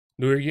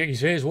New York Yankees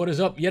fans, what is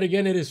up? Yet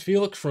again, it is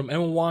Felix from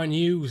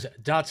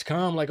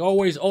NYYNEWS.com. Like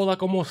always, hola,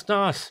 como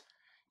estás?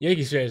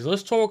 Yankees fans,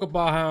 let's talk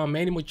about how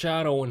Manny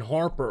Machado and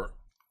Harper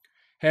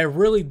have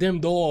really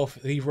dimmed off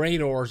the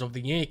radars of the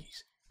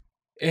Yankees.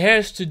 It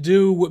has to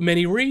do with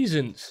many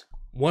reasons.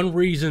 One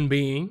reason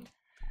being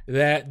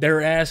that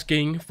they're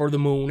asking for the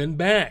moon and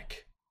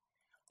back.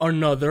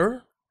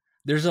 Another,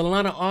 there's a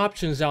lot of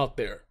options out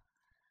there.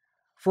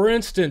 For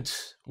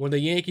instance, when the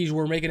Yankees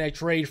were making that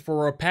trade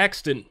for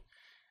Paxton,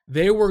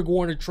 they were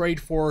going to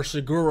trade for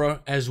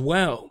Segura as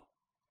well.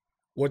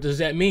 What does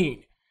that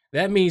mean?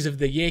 That means if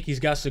the Yankees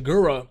got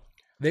Segura,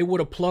 they would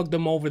have plugged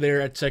them over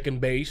there at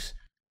second base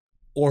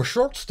or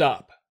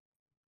shortstop.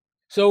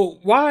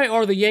 So why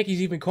are the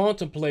Yankees even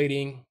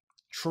contemplating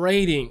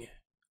trading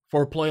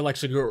for a player like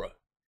Segura?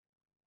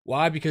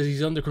 Why? Because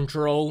he's under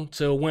control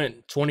till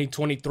when?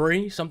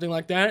 2023? Something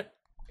like that?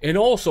 And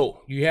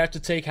also, you have to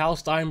take Hal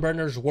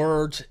Steinbrenner's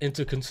words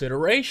into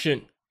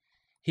consideration.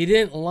 He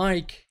didn't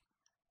like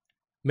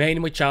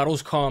Manny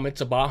Machado's comments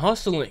about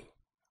hustling.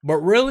 But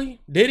really,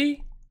 did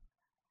he?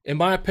 In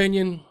my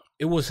opinion,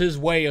 it was his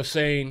way of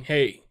saying,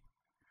 hey,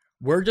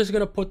 we're just going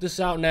to put this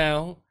out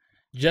now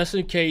just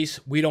in case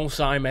we don't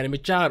sign Manny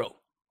Machado.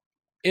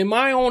 In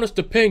my honest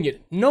opinion,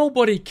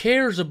 nobody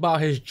cares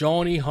about his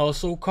Johnny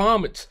Hustle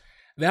comments.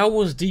 That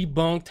was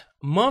debunked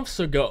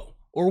months ago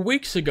or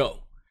weeks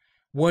ago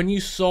when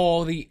you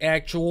saw the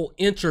actual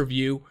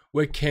interview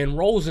with Ken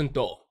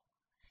Rosenthal.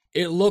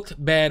 It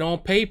looked bad on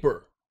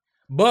paper.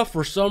 But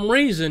for some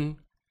reason,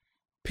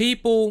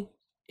 people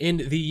in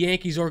the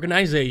Yankees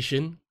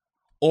organization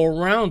or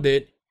around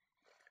it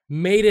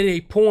made it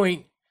a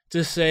point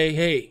to say,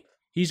 hey,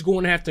 he's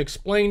going to have to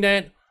explain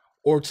that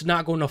or it's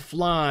not going to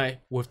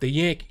fly with the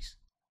Yankees.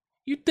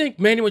 You think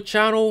Manny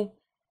Machado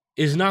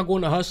is not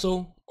going to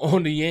hustle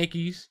on the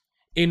Yankees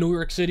in New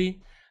York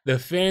City? The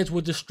fans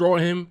would destroy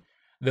him,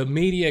 the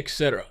media,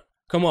 etc.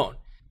 Come on.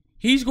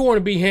 He's going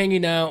to be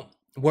hanging out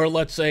where,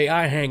 let's say,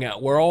 I hang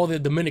out, where all the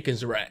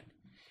Dominicans are at.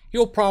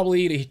 He'll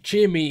probably eat a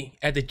chimney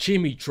at the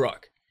chimney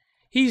truck.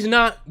 He's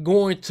not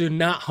going to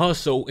not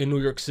hustle in New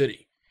York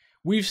City.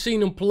 We've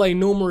seen him play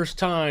numerous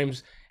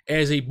times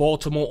as a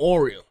Baltimore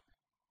Oriole.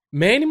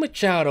 Manny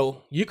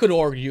Machado, you could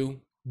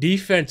argue,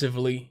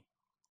 defensively,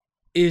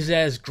 is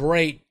as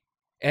great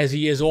as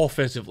he is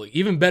offensively.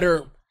 Even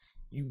better,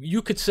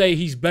 you could say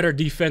he's better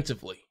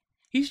defensively.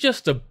 He's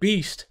just a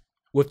beast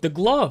with the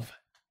glove.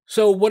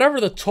 So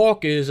whatever the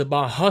talk is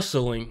about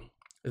hustling,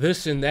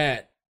 this and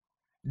that,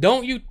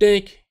 don't you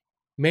think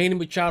Manny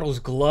Machado's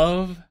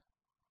glove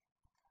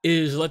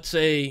is, let's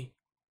say,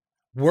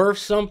 worth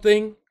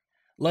something?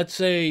 Let's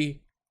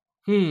say,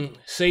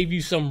 save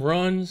you some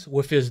runs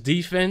with his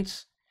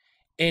defense.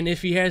 And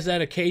if he has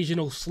that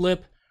occasional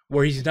slip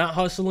where he's not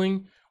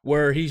hustling,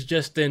 where he's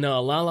just in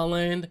la-la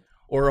land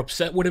or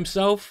upset with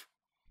himself,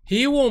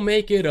 he will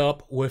make it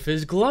up with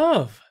his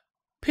glove.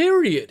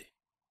 Period.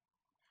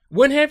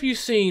 When have you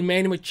seen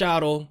Manny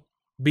Machado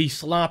be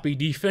sloppy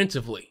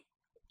defensively?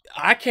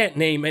 I can't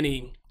name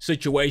any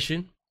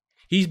situation.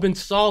 He's been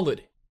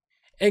solid.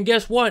 And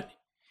guess what?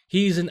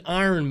 He's an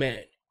Iron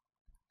Man.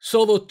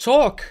 So the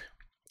talk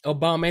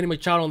about Manny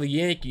Machado and the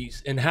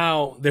Yankees and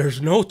how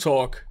there's no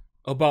talk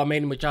about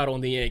Manny Machado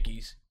and the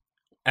Yankees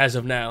as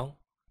of now,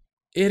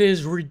 it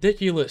is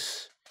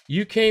ridiculous.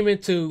 You came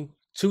into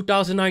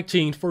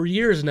 2019 for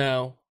years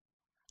now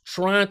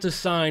trying to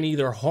sign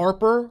either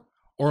Harper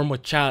or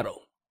Machado.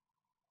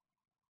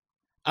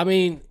 I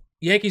mean,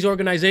 Yankees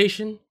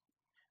organization,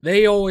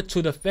 they owe it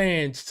to the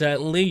fans to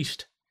at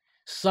least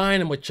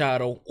sign a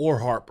Machado or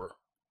Harper.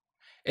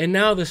 And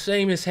now the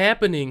same is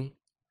happening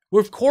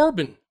with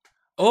Corbin.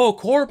 Oh,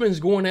 Corbin's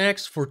going to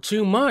ask for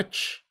too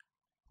much.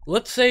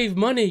 Let's save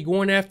money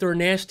going after a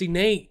Nasty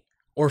Nate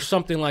or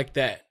something like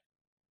that.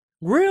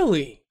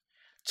 Really?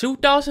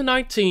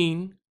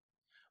 2019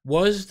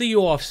 was the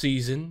off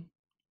season,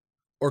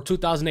 or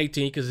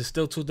 2018 because it's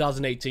still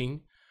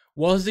 2018,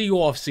 was the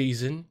off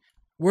season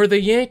where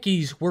the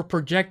Yankees were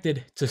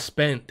projected to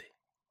spend.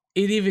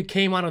 It even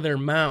came out of their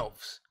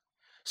mouths.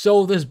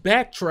 So this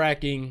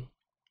backtracking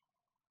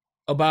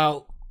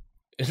about,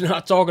 it's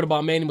not talking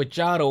about Manny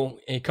Machado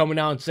and coming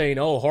out and saying,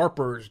 oh,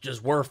 Harper is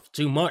just worth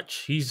too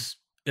much. He's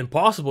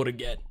impossible to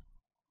get.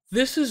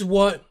 This is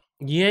what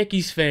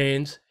Yankees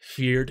fans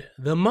feared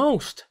the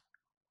most.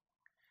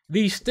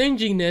 The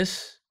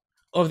stinginess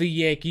of the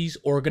Yankees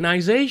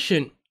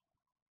organization.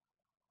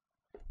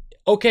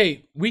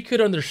 Okay, we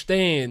could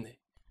understand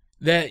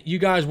that you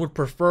guys would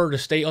prefer to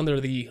stay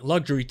under the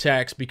luxury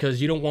tax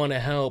because you don't want to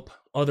help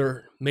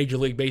other Major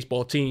League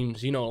Baseball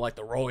teams, you know, like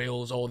the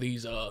Royals, all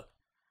these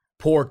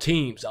poor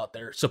teams out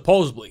there,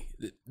 supposedly.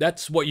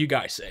 That's what you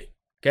guys say,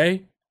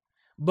 okay?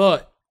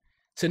 But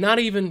to not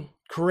even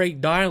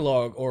create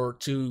dialogue or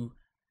to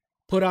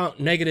put out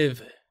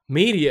negative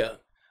media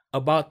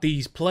about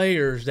these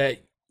players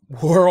that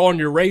were on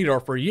your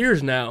radar for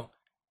years now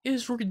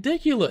is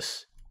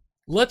ridiculous.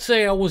 Let's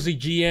say I was a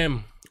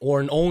GM or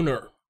an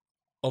owner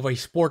of a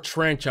sports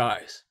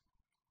franchise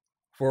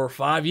for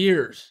 5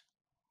 years.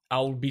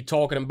 I would be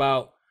talking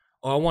about,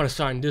 oh, I want to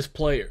sign this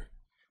player.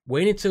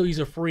 Wait until he's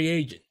a free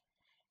agent.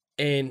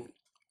 And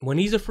when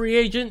he's a free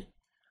agent,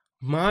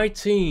 my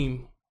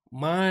team,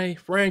 my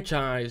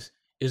franchise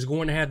is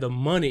going to have the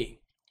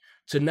money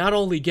to not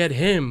only get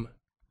him,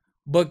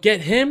 but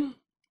get him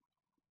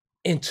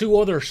and two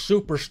other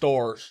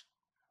superstars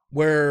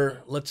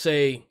where, let's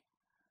say,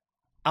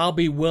 I'll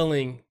be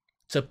willing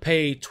to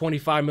pay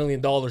 $25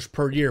 million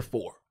per year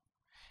for.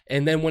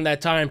 And then when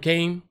that time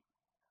came,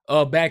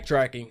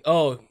 backtracking,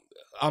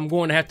 I'm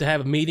going to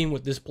have a meeting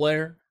with this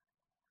player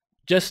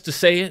just to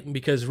say it,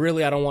 because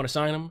really I don't want to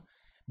sign him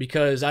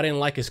because I didn't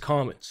like his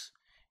comments.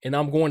 And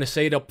I'm going to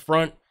say it up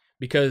front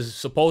because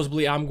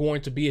supposedly I'm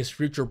going to be his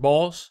future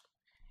boss.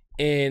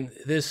 And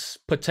this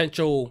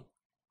potential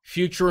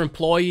future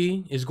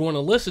employee is going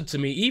to listen to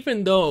me,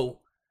 even though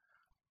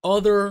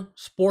other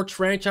sports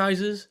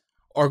franchises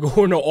are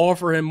going to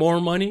offer him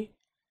more money.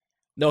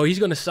 No, he's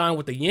going to sign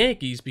with the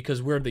Yankees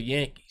because we're the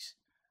Yankees.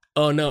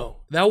 Oh,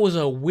 no. That was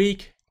a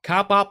weak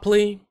cop-out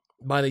plea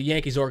by the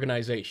Yankees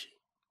organization.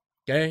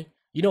 Okay?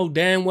 You know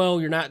damn well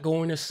you're not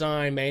going to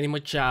sign Manny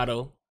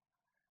Machado.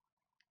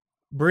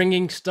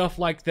 Bringing stuff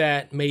like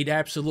that made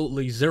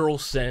absolutely zero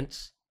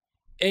sense.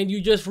 And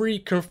you just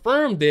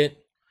reconfirmed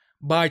it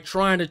by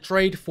trying to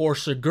trade for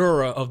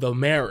Segura of the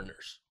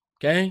Mariners.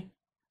 Okay?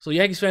 So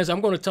Yankees fans,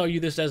 I'm going to tell you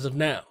this as of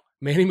now.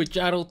 Manny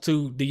Machado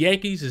to the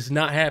Yankees is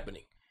not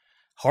happening.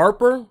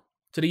 Harper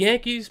to the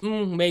Yankees?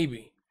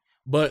 Maybe.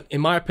 But in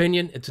my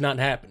opinion, it's not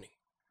happening.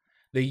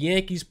 The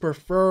Yankees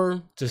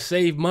prefer to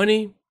save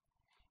money.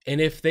 And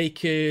if they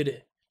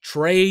could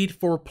trade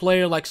for a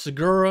player like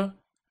Segura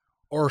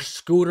or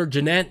Scooter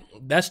Gennett,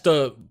 that's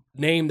the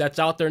name that's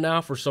out there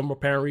now for some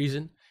apparent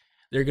reason,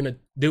 they're going to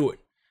do it.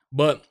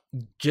 But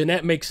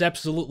Gennett makes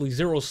absolutely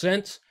zero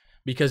sense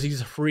because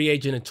he's a free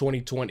agent in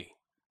 2020.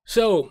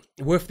 So,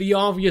 with the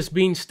obvious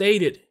being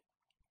stated,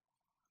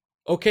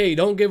 okay,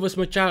 don't give us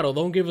Machado,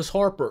 don't give us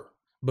Harper,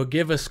 but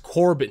give us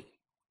Corbin.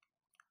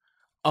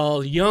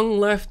 A young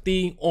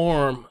lefty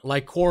arm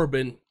like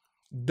Corbin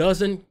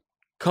doesn't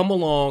come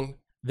along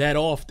that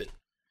often,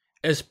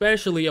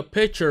 especially a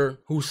pitcher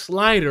whose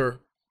slider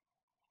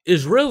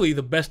is really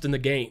the best in the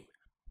game.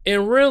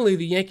 And really,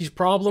 the Yankees'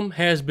 problem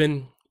has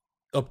been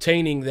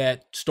obtaining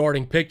that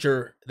starting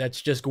pitcher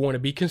that's just going to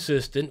be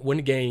consistent, win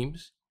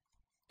games,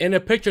 and a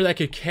pitcher that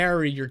could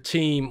carry your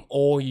team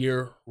all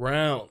year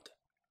round.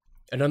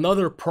 And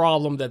another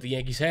problem that the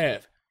Yankees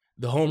have,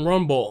 the home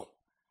run ball.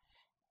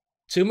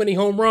 Too many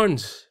home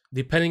runs,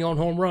 depending on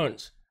home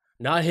runs.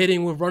 Not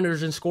hitting with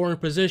runners in scoring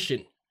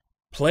position.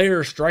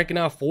 Players striking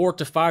out 4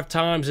 to 5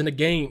 times in a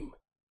game.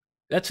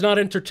 That's not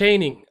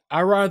entertaining.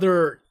 I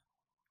rather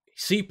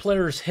see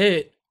players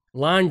hit,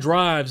 line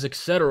drives,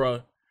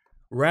 etc.,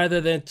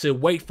 rather than to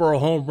wait for a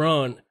home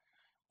run,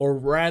 or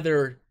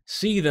rather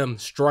see them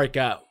strike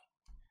out.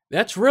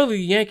 That's really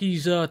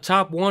Yankees'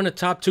 top 1 or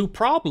top 2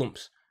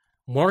 problems.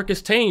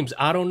 Marcus Thames,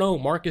 I don't know.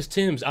 Marcus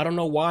Thames, I don't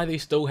know why they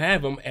still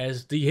have him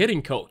as the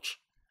hitting coach.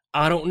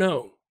 I don't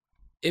know.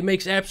 It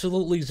makes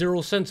absolutely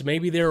zero sense.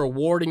 Maybe they're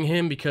awarding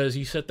him because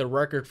he set the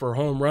record for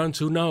home runs.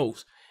 Who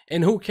knows?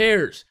 And who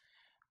cares?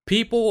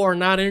 People are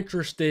not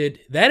interested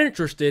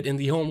in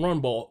the home run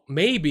ball.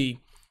 Maybe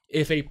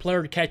if a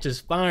player catches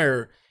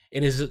fire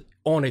and is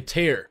on a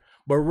tear.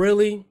 But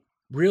really,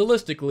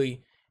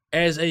 realistically,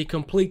 as a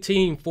complete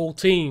team, full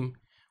team,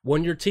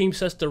 when your team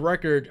sets the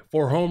record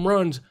for home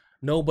runs,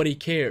 nobody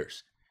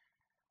cares.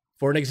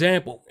 For an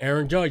example,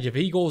 Aaron Judge, if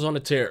he goes on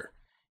a tear,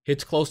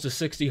 hits close to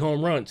 60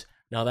 home runs,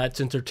 now that's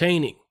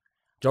entertaining.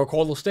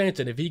 Giancarlo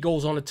Stanton, if he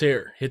goes on a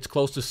tear, hits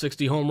close to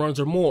 60 home runs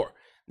or more,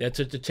 that's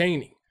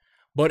entertaining.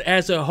 But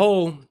as a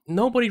whole,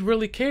 nobody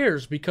really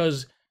cares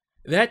because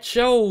that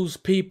shows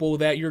people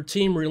that your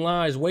team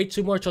relies way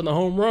too much on the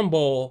home run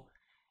ball,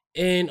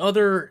 and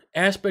other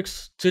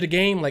aspects to the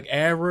game like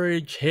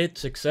average,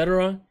 hits,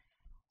 etc.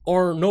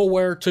 are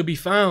nowhere to be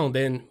found,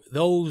 and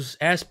those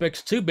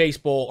aspects to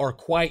baseball are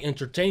quite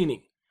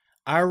entertaining.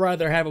 I'd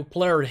rather have a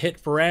player hit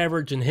for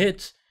average and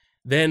hits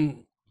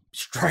than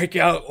strike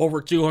out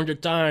over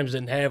 200 times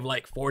and have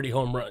like 40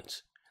 home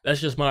runs.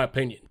 That's just my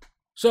opinion.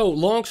 So,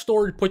 long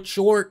story put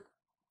short,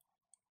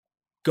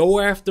 go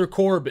after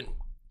Corbin.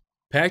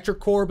 Patrick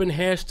Corbin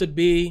has to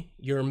be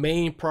your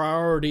main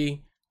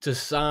priority to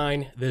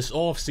sign this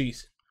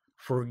offseason.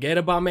 Forget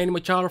about Manny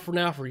Machado for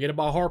now. Forget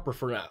about Harper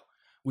for now.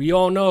 We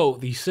all know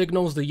the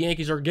signals the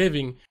Yankees are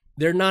giving,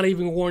 they're not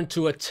even going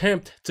to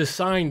attempt to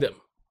sign them.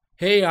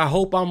 Hey, I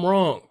hope I'm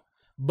wrong.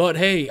 But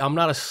hey, I'm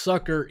not a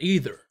sucker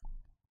either.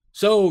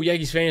 So,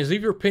 Yankees fans,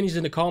 leave your opinions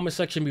in the comment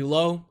section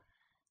below.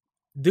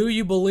 Do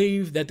you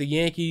believe that the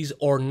Yankees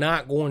are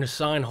not going to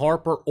sign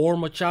Harper or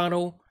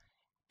Machado?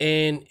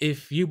 And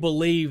if you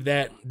believe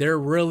that they're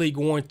really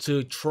going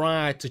to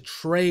try to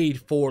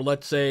trade for,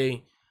 let's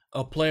say,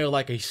 a player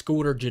like a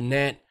Scooter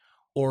Gennett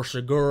or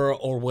Segura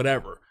or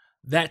whatever,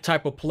 that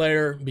type of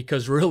player,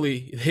 because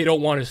really they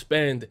don't want to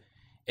spend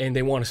and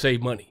they want to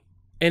save money.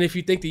 And if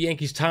you think the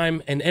Yankees'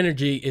 time and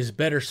energy is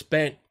better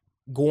spent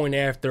going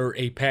after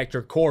a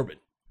Patrick Corbin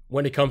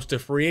when it comes to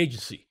free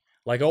agency,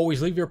 Like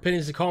always, leave your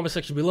opinions in the comment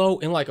section below.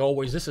 And like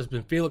always, this has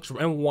been Felix from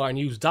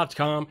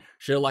NYYNEWS.com.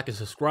 Share, like, and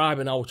subscribe,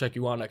 and I will check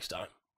you out next time.